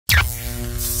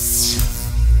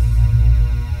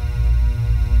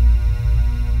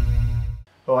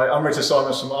Hi, I'm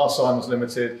RSymons from RSymons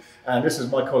Limited, and this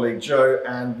is my colleague Joe,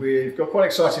 and we've got quite an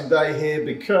exciting day here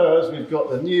because we've got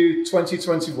the new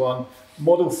 2021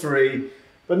 Model 3,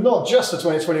 but not just the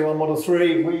 2021 Model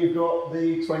 3, we've got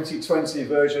the 2020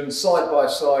 version side by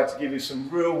side to give you some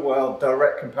real world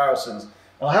direct comparisons.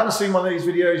 And I haven't seen one of these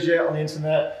videos yet on the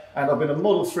internet, and I've been a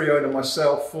Model 3 owner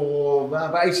myself for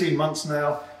about 18 months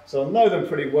now, so I know them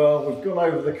pretty well. We've gone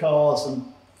over the cars and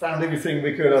found everything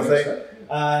we could, I think.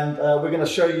 And we're going to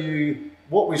show you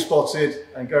what we spotted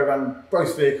and go around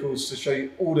both vehicles to show you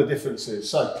all the differences.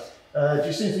 So, do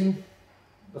you see anything?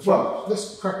 The front? Well,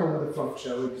 let's crack on with the front,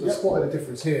 shall we? Because I spotted a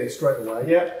difference here straight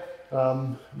away.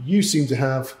 Yeah. You seem to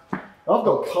have... I've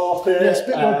got carpet. Yeah, it's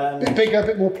a bit bigger, a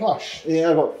bit more plush. Yeah,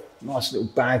 I've got nice little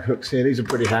bag hooks here. These are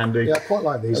pretty handy. Yeah, I quite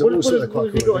like these. What have you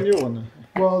got on your one then?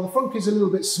 Well, the front is a little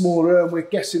bit smaller, and we're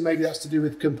guessing maybe that's to do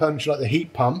with components like the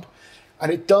heat pump.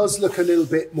 And it does look a little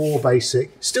bit more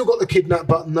basic. Still got the kidnap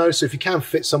button though, so if you can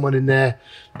fit someone in there,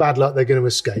 bad luck, they're going to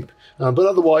escape. But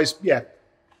otherwise, yeah,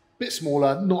 bit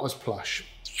smaller, not as plush.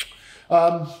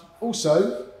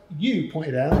 Also, you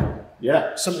pointed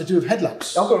out something to do with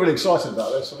headlamps. I got really excited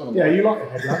about this. Yeah, you like a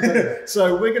headlamp, don't you?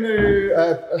 So we're going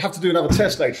to have to do another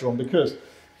test later on because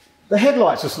the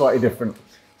headlights are slightly different.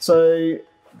 So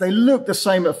they look the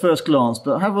same at first glance,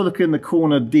 but have a look in the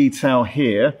corner detail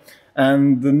here.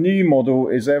 And the new model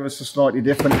is ever so slightly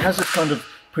different. It has a kind of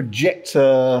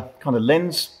projector kind of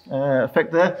lens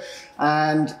effect there.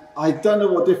 And I don't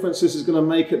know what difference this is going to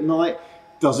make at night.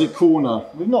 Does it corner?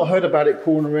 We've not heard about it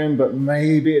cornering, but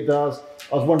maybe it does.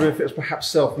 I was wondering if it's perhaps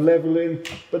self-leveling,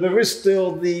 but there is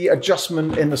still the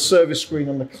adjustment in the service screen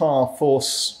on the car for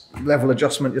level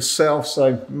adjustment yourself,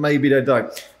 so maybe they don't.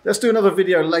 Let's do another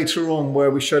video later on where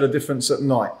we show the difference at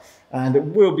night. And it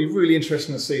will be really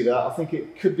interesting to see that. I think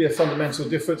it could be a fundamental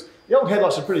difference. The old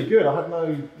headlights are pretty good. I have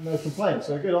no complaints.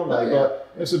 They're good, aren't they? Yeah.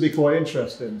 But this would be quite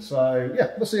interesting. So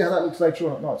yeah, let's see how that looks later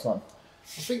on at night time.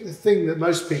 I think the thing that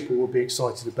most people will be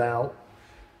excited about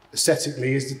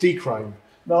aesthetically is the D-chrome.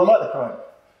 No, I like the chrome.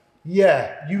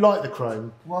 Yeah, you like the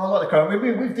chrome. Well, I like the chrome.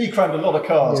 We've de-chromed a lot of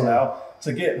cars now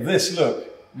to get this look.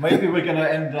 Maybe we're going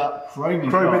to end up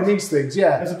chroming these things,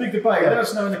 yeah. There's a big debate. Let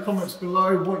us know in the comments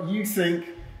below what you think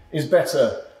is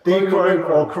better,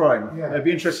 D-chrome or chrome. Yeah. It'd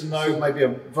be interesting to know, maybe a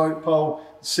vote poll,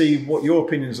 see what your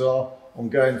opinions are on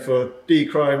going for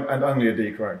D-chrome and only a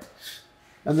D-chrome.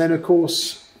 And then of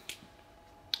course,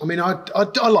 I mean, I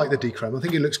like the D-chrome. I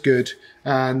think it looks good,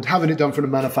 and having it done from the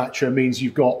manufacturer means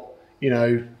you've got, you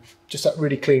know, just that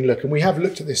really clean look. And we have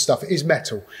looked at this stuff. It is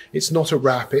metal. It's not a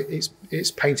wrap.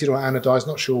 It's painted or anodized,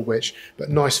 not sure which, but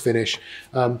nice finish.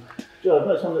 Joe,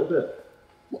 that's one little bit.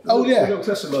 Oh yeah, the little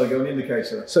Tesla logo and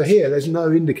indicator. So here, there's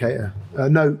no indicator.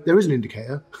 No, there is an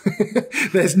indicator.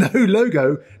 There's no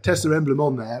logo Tesla emblem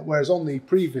on there, whereas on the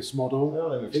previous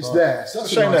model, it's there. So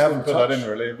it's a shame they haven't put that in.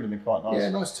 Really, it would have been quite nice. Yeah,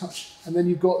 nice touch. And then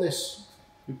you've got this.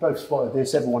 We've both spotted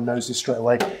this. Everyone knows this straight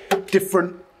away.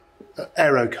 Different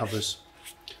aero covers.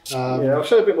 Yeah, I'll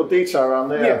show you a bit more detail around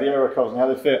there, the aero covers and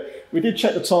how they fit. We did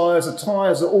check the tyres. The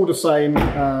tyres are all the same.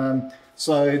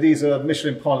 So these are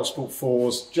Michelin Pilot Sport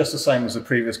 4s, just the same as the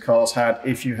previous cars had.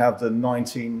 If you have the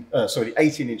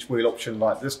 18-inch wheel option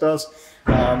like this does,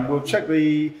 we'll check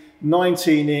the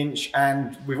 19-inch,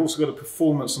 and we've also got a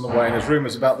performance on the way. And there's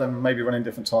rumours about them maybe running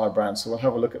different tyre brands, so we'll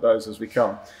have a look at those as we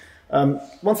come.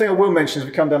 One thing I will mention as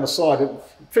we come down the side,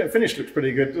 the finish looks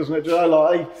pretty good, doesn't it, Joe?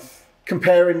 Like,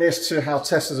 comparing this to how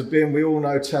Teslas have been, we all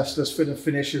know Tesla's fit and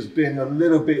finish has been a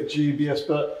little bit dubious,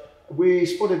 but we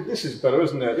spotted this is better,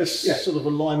 isn't it? This sort of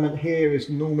alignment here is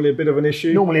normally a bit of an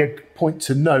issue. Normally a point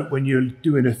to note when you're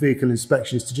doing a vehicle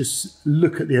inspection is to just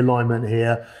look at the alignment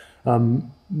here,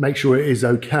 make sure it is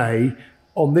okay.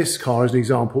 On this car, as an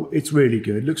example, it's really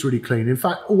good, looks really clean. In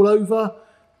fact, all over,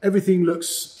 everything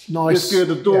looks nice. It's good,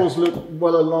 the doors look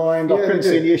well aligned. I couldn't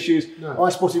see any issues. No. I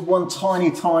spotted one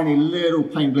tiny little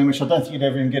paint blemish. I don't think you'd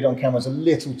ever even get it on camera. It's a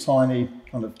little tiny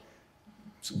kind of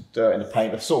dirt in the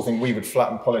paint, the sort of thing we would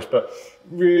flat and polish, but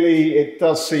really it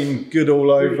does seem good all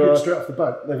over. Really good straight off the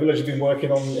boat. They've already been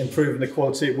working on improving the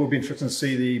quality. It will be interesting to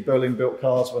see the Berlin built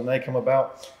cars when they come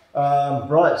about.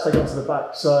 Right, let's take on to the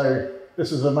back. So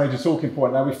this is a major talking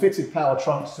point. Now we fitted power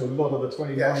trunks to a lot of the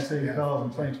 2019 cars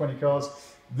and 2020 cars.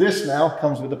 This now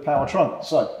comes with the power trunk.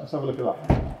 So let's have a look at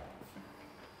that.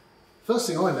 First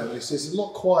thing I noticed is it's a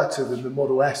lot quieter than the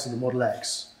Model S and the Model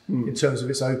X. In terms of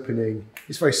its opening.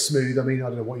 It's very smooth. I mean, I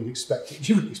don't know what you'd expect.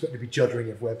 You wouldn't expect it to be juddering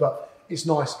everywhere, but it's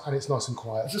nice, and it's nice and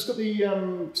quiet. It's just got the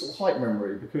sort of height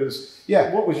memory, because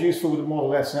what was useful with the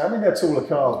Model S now, I mean, they're taller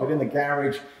cars, but in the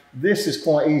garage, this is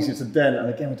quite easy to dent. And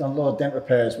again, we've done a lot of dent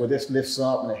repairs where this lifts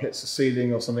up and it hits the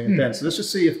ceiling or something and dents. So let's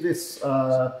just see if this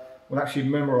will actually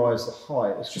memorise the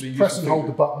height. It's just press and hold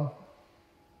the button,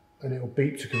 and it will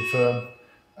beep to confirm.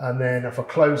 And then if I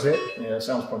close it, yeah, it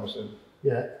sounds promising.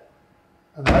 Yeah,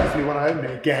 and hopefully when I open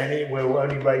it again, it will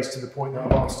only raise to the point that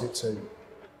I've asked it to.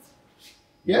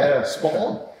 Yeah, spot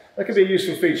on. That could be a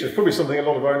useful feature. It's probably something a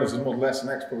lot of owners of Model S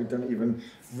and X probably don't even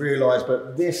realise,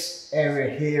 but this area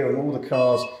here and all the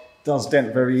cars does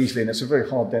dent very easily, and it's a very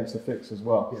hard dent to fix as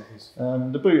well. Yeah,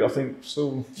 the boot, I think,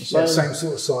 still the same. Yeah, same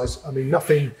sort of size. I mean,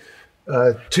 nothing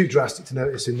too drastic to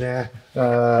notice in there.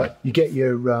 You get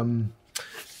your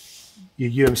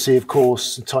UMC, of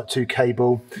course, and Type 2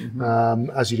 cable,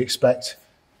 as you'd expect.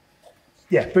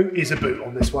 Yeah, boot is a boot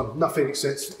on this one. Nothing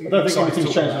except. I don't think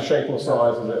anything's changed the shape or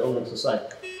size, as it all looks the same.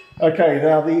 Okay,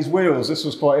 now these wheels, this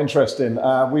was quite interesting.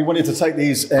 We wanted to take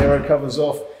these aero covers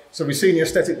off, so we've seen the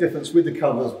aesthetic difference with the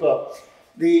covers, but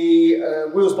the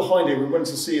wheels behind it, we wanted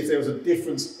to see if there was a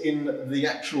difference in the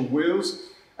actual wheels.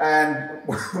 And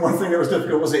one thing that was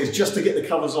difficult was just to get the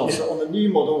covers off. Yeah. So on the new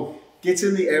model,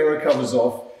 getting the aero covers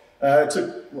off, it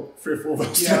took, what, 3 or 4 of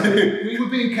us to do. We were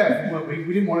being careful, weren't we?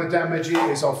 We didn't want to damage it.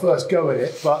 It's our first go at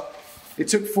it, but it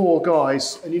took 4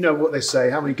 guys, and you know what they say,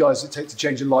 how many guys it takes to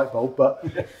change a light bulb, but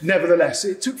nevertheless,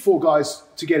 it took 4 guys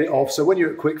to get it off. So when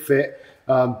you're at Quick Fit,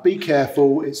 be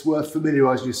careful. It's worth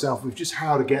familiarising yourself with just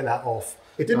how to get that off.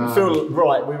 It didn't feel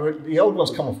right. The old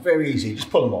ones come off very easy. Just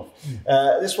pull them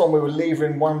off. This one we were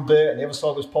levering one bit, and the other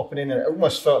side was popping in, and it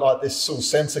almost felt like this sort of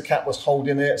centre cap was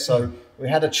holding it. So we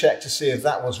had to check to see if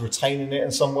that was retaining it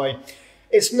in some way.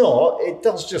 It's not. It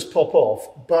does just pop off,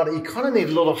 but you kind of need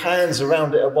a lot of hands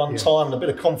around it at one time, and a bit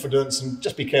of confidence, and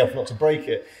just be careful not to break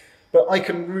it. But I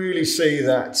can really see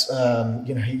that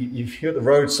you know, you're at the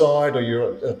roadside or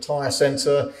you're at a tyre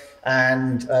centre,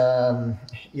 and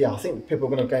yeah, I think people are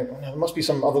going to go, oh, no, there must be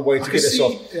some other way to get this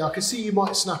off. Yeah, I can see you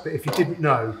might snap it if you didn't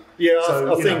know. Yeah,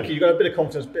 so, I think you've got a bit of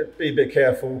confidence, be a bit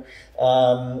careful.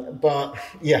 But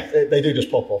yeah, they do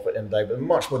just pop off at the end of the day, but they're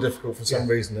much more difficult for some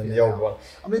reason than the old one.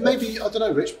 I mean, maybe, I don't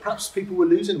know, Rich, perhaps people were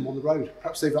losing them on the road.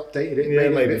 Perhaps they've updated it, made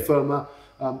it a bit firmer.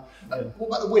 What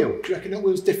about the wheel? Do you reckon that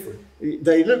wheel's different?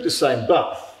 They look the same,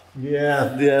 but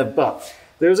but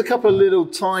there's a couple of little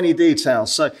tiny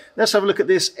details. So let's have a look at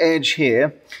this edge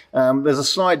here. There's a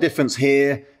slight difference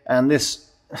here, and this,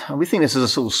 we think this is a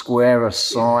sort of squarer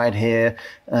side here.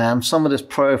 Some of this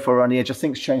profile around the edge I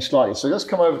think has changed slightly. So let's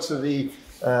come over to the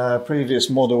previous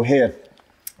model here.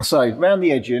 So around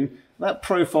the edging, that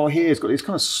profile here has got these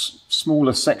kind of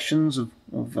smaller sections of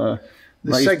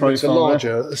the segments are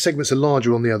larger. The segments are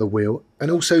larger on the other wheel,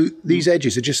 and also these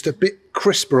edges are just a bit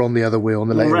crisper on the other wheel. On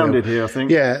the later rounded wheel here, I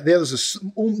think. Yeah, the others are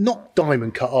not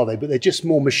diamond cut, are they? But they're just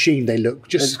more machined. They look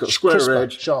just got a square crisper,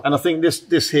 edge, sharp. And I think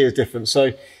this here is different.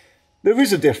 So there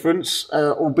is a difference,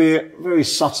 albeit very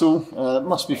subtle. It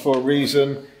must be for a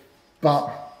reason,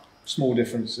 but small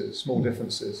differences. Small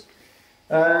differences.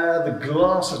 The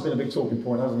glass has been a big talking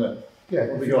point, hasn't it? Yeah,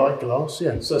 if you like glass.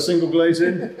 Yeah. So single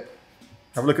glazing.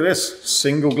 Have a look at this,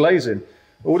 single glazing.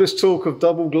 All this talk of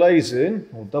double glazing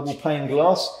or double pane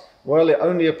glass, well, it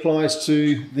only applies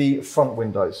to the front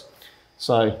windows.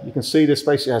 So you can see this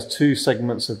basically has 2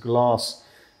 segments of glass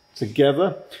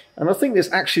together. And I think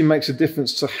this actually makes a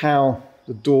difference to how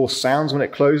the door sounds when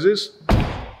it closes.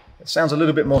 It sounds a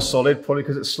little bit more solid, probably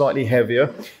because it's slightly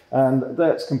heavier. And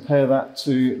let's compare that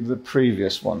to the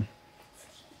previous one.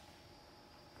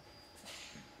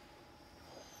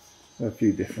 A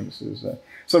few differences there.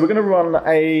 So we're going to run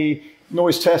a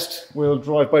noise test. We'll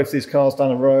drive both these cars down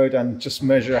the road and just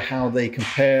measure how they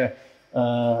compare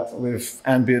with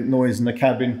ambient noise in the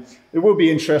cabin. It will be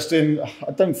interesting.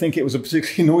 I don't think it was a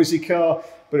particularly noisy car,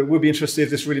 but it will be interesting if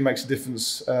this really makes a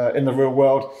difference in the real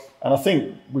world. And I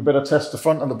think we better test the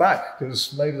front and the back,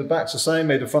 because maybe the back's the same,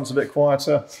 maybe the front's a bit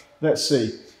quieter. Let's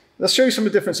see. Let's show you some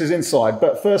of the differences inside.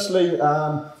 But firstly,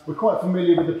 we're quite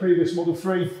familiar with the previous Model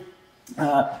 3.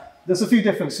 There's a few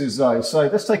differences though. So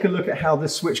let's take a look at how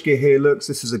this switchgear here looks.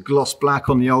 This is a gloss black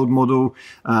on the old model.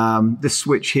 This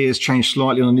switch here has changed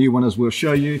slightly on the new one, as we'll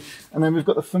show you. And then we've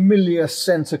got the familiar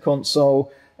center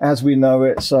console as we know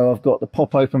it. So I've got the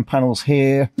pop open panels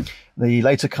here. The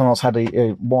later cars had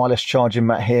a wireless charging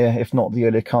mat here. If not, the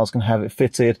earlier cars can have it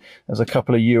fitted. There's a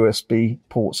couple of USB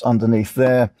ports underneath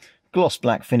there. Gloss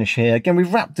black finish here. Again,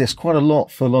 we've wrapped this quite a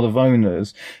lot for a lot of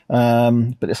owners,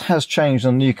 but this has changed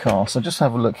on new cars. So just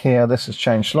have a look here. This has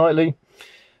changed slightly.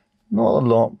 Not a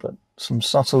lot, but some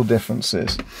subtle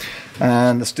differences.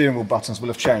 And the steering wheel buttons will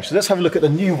have changed. So let's have a look at the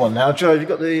new one now. Joe, you've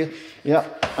got the,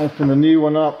 open the new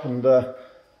one up, and what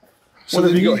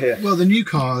have you got here? Well, the new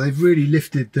car, they've really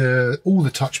lifted all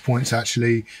the touch points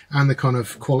actually, and the kind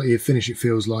of quality of finish it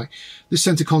feels like. This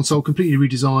center console completely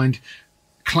redesigned,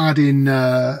 clad in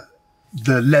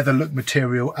the leather look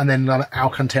material, and then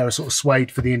Alcantara sort of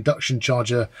suede for the induction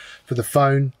charger for the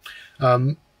phone.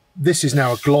 This is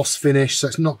now a gloss finish, so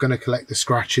it's not going to collect the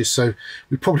scratches, so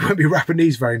we probably won't be wrapping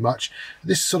these very much.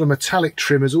 This sort of metallic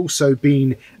trim has also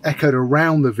been echoed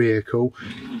around the vehicle.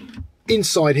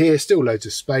 Inside here, still loads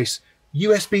of space.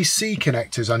 USB-C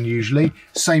connectors, unusually.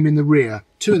 Same in the rear.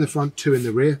 2 in the front, 2 in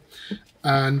the rear.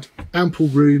 And ample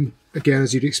room, again,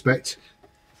 as you'd expect.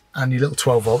 And your little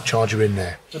 12-volt charger in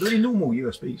there. Are there any normal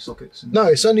USB sockets? No,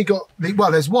 it's only got,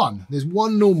 well, there's one. There's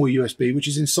one normal USB, which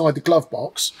is inside the glove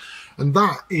box. And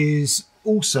that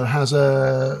also has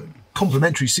a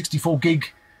complimentary 64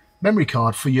 gig memory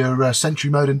card for your Sentry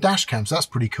mode and dash cam. So that's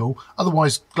pretty cool.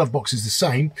 Otherwise, glove box is the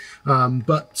same.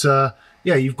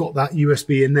 Yeah, you've got that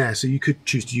USB in there, so you could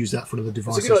choose to use that for another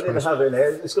device. It's a good idea to have it in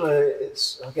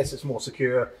there. I guess it's more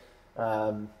secure.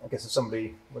 I guess if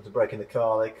somebody were to break in the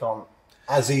car, they can't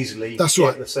as easily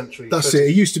get the Sentry. That's it.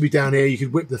 It used to be down here. You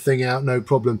could whip the thing out, no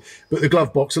problem. But the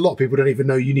glove box, a lot of people don't even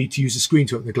know you need to use the screen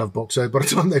to open the glove box. So by the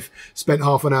time they've spent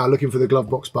half an hour looking for the glove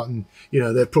box button,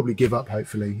 they'll probably give up,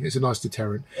 hopefully. It's a nice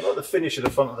deterrent. I like the finish at the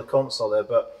front of the console there,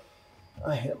 but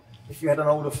if you had an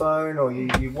older phone or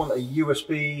you want a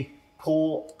USB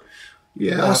port,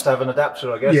 you have to have an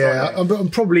adapter, I guess. Yeah,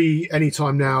 and probably any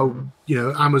time now,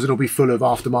 Amazon will be full of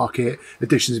aftermarket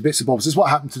editions and bits and bobs. That's what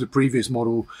happened to the previous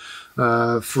Model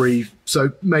 3,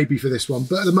 so maybe for this one.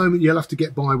 But at the moment, you'll have to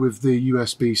get by with the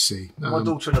USB-C. My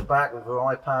daughter in the back with her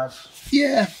iPad.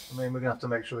 Yeah. I mean, we're going to have to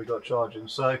make sure we got charging.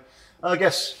 So I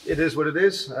guess it is what it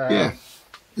is. Yeah.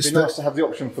 It'd be nice to have the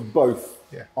option for both,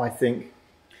 I think.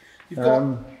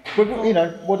 But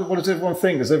what does everyone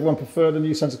think? Does everyone prefer the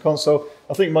new center console?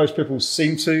 I think most people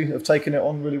seem to have taken it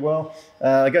on really well.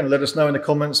 Again, let us know in the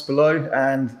comments below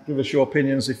and give us your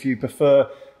opinions if you prefer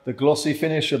the glossy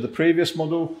finish of the previous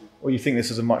model or you think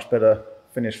this is a much better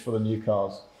finish for the new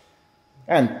cars.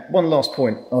 And one last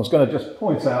point, I was going to just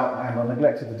point out, and I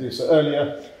neglected to do so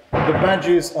earlier, the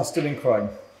badges are still in chrome.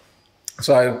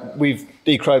 So we've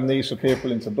de-chromed these for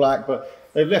people into black, but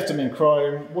they've left them in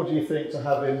chrome. What do you think to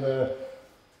having the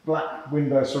black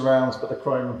window surrounds but the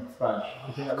chrome badge?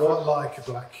 You think that I quite like a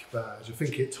black badge. I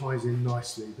think it ties in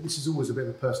nicely, but this is always a bit of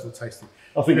a personal tasting.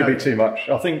 I think it'd be too much.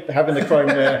 I think having the chrome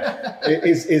there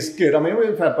is good. I mean,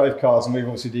 we've had both cars and we've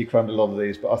obviously de-chromed a lot of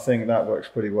these, but I think that works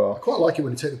pretty well. I quite like it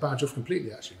when you take the badge off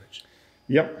completely, actually, Rich.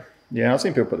 Yep. Yeah, I've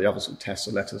seen people put the other sort of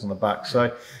Tesla letters on the back.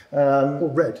 So, or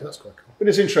red, that's quite cool. But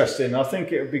it's interesting. I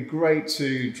think it would be great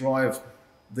to drive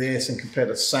this and compare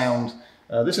the sound.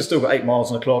 This has still got 8 miles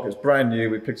on the clock. It's brand new.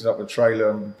 We picked it up with a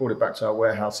trailer and brought it back to our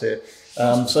warehouse here.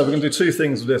 So we're going to do 2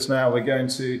 things with this now. We're going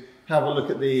to have a look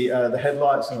at the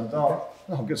headlights in the dark.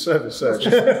 Oh, good service, Serge.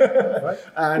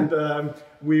 And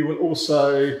we will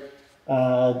also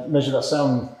measure that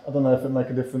sound. I don't know if it'll make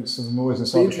a difference to the noise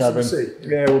inside the cabin.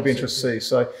 Yeah, it will be interesting to see.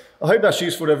 So I hope that's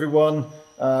useful to everyone.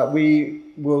 We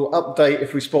will update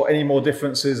if we spot any more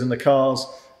differences in the cars.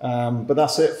 But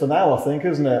that's it for now, I think,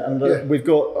 isn't it? And we've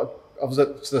got, I was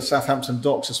at the Southampton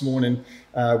docks this morning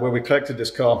where we collected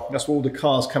this car. That's where all the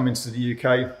cars come into the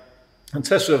UK. And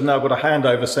Tesla have now got a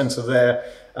handover centre there.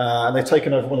 And they've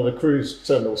taken over one of the cruise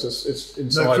terminals. It's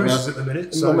inside. No cruises at the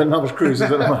minute. So. No cruises at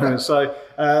the moment. So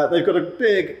they've got a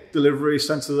big delivery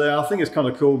centre there. I think it's kind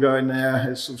of cool going there.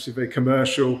 It's obviously very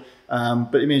commercial.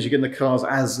 But it means you're getting the cars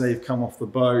as they've come off the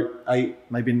boat, 8,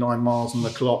 maybe 9 miles on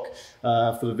the clock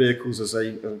for the vehicles as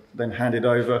they then handed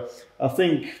over. I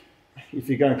think if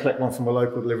you go and collect one from a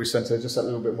local delivery centre, just a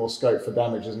little bit more scope for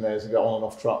damage, isn't there, as you go on and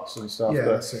off trucks and stuff. Yeah,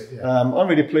 but, that's it, yeah. I'm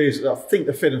really pleased. I think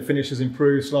the fit and finish has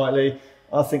improved slightly.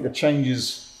 I think the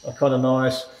changes are kind of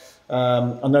nice.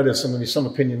 I know there's some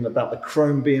opinion about the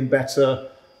chrome being better.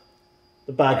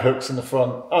 The bag hooks in the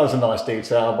front. Oh, it's a nice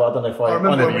detail, but I don't know if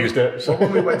I never used it. So.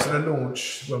 When we went to the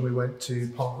launch, when we went to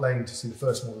Park Lane to see the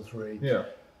first Model 3,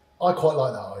 I quite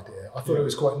like that idea. I thought it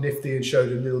was quite nifty and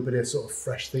showed a little bit of sort of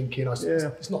fresh thinking.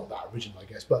 It's not that original, I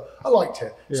guess, but I liked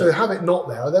it. So to have it not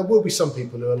there will be some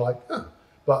people who are like, oh,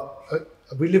 but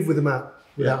we lived with them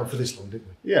without them for this long, didn't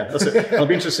we? Yeah, that's it. I'll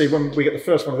be interested to see when we get the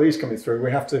first one of these coming through,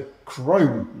 we have to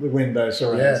chrome the windows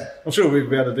around. Yeah. I'm sure we'll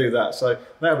be able to do that. So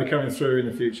that'll be coming through in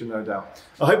the future, no doubt.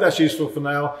 I hope that's useful for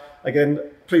now. Again,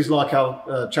 please like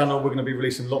our channel. We're going to be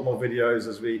releasing a lot more videos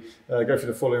as we go through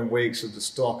the following weeks of the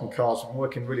stock and cars. I'm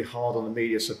working really hard on the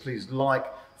media, so please like,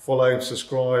 follow,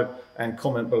 subscribe, and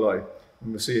comment below.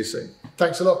 And we'll see you soon.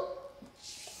 Thanks a lot.